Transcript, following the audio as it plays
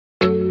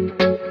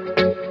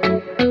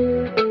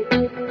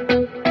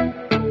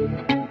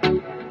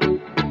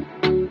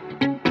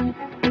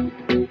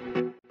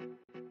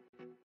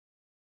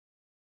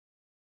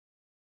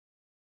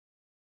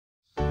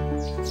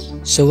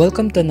So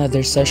welcome to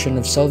another session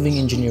of solving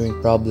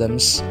engineering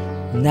problems.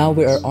 Now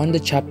we are on the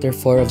chapter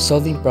 4 of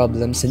solving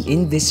problems, and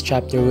in this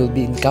chapter we'll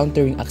be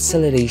encountering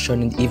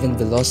acceleration and even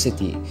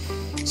velocity.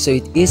 So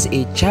it is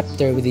a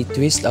chapter with a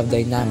twist of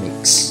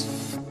dynamics.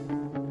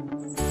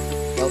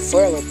 Now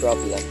for our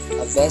problem,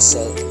 a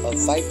vessel of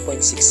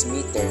 5.6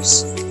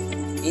 meters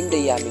in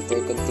diameter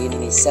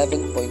containing a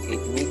 7.8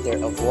 meter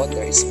of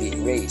water is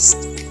being raised.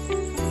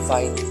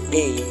 Find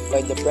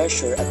the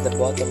pressure at the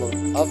bottom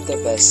of the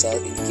vessel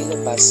in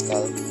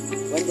kilopascal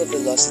when the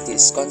velocity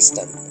is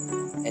constant,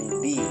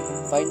 and B,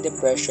 find the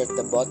pressure at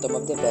the bottom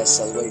of the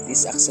vessel where it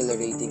is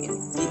accelerating in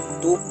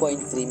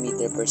 2.3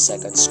 meter per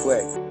second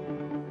squared.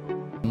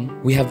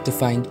 We have to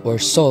find or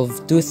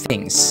solve two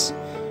things: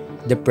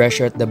 the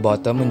pressure at the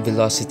bottom when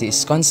velocity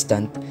is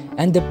constant,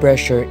 and the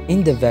pressure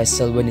in the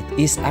vessel when it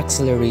is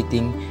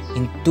accelerating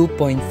in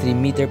 2.3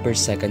 meter per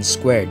second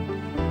squared.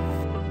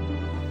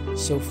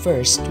 So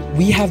first,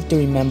 we have to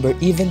remember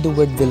even the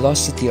word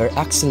velocity or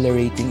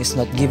accelerating is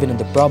not given in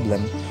the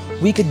problem,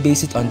 we could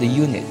base it on the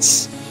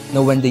units.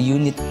 Now when the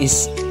unit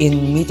is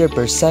in meter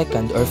per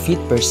second or feet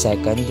per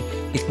second,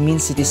 it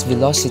means it is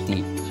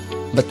velocity.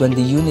 But when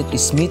the unit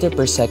is meter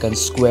per second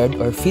squared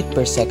or feet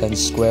per second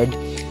squared,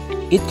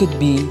 it would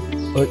be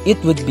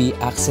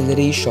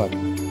acceleration.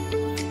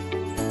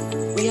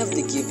 We have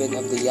the given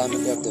of the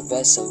diameter of the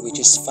vessel, which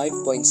is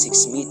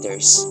 5.6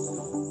 meters.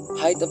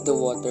 Height of the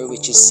water,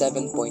 which is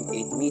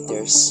 7.8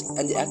 meters,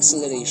 and the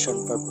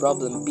acceleration for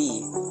problem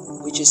B,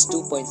 which is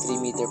 2.3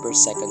 meter per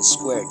second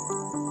squared.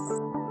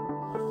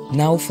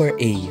 Now for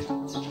A.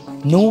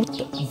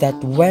 Note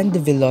that when the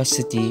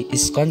velocity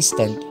is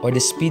constant or the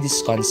speed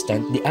is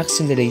constant, the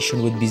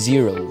acceleration would be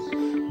 0,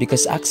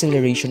 because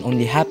acceleration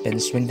only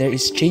happens when there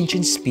is change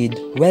in speed,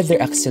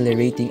 whether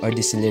accelerating or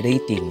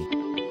decelerating.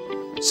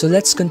 So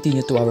let's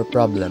continue to our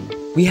problem.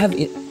 We have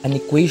an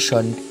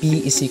equation,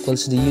 P is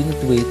equals to the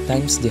unit weight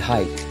times the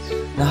height.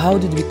 Now how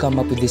did we come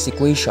up with this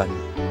equation?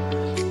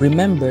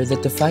 Remember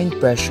that to find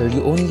pressure,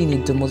 you only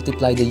need to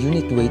multiply the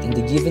unit weight and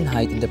the given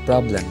height in the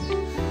problem.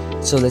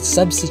 So let's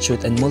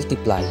substitute and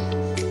multiply.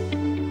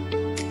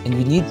 And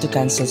we need to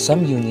cancel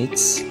some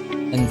units,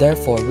 and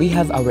therefore we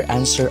have our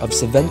answer of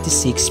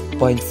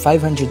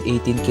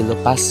 76.518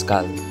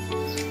 kilopascal.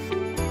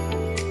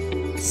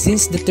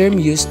 Since the term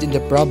used in the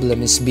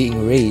problem is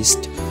being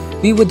raised,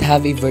 we would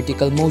have a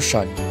vertical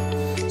motion.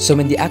 So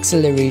when the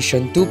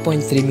acceleration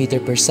 2.3 meter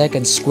per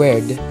second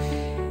squared,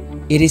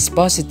 it is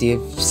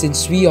positive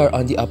since we are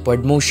on the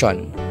upward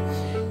motion.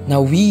 Now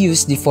we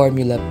use the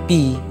formula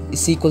P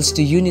is equals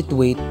to unit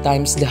weight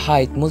times the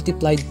height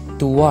multiplied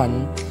to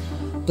 1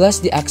 plus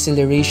the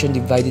acceleration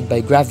divided by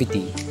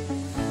gravity.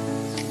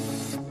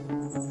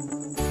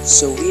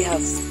 So we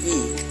have P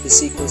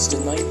is equals to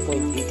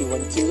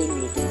 9.81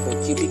 kilonewton per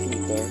cubic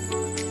meter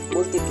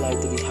multiplied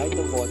to the height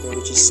of water,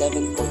 which is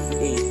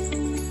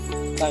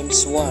 7.8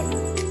 times 1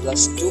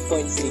 plus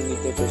 2.3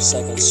 meter per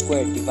second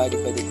squared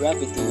divided by the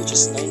gravity, which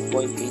is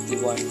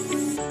 9.81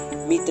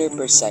 meter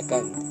per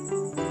second.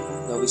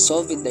 Now we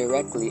solve it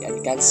directly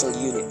and cancel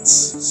units,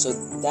 so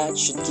that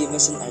should give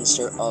us an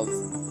answer of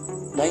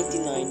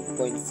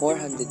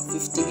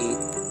 99.458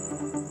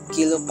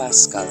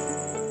 kilopascal.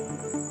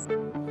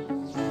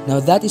 Now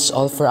that is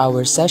all for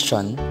our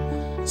session.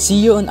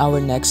 See you on our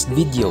next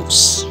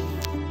videos.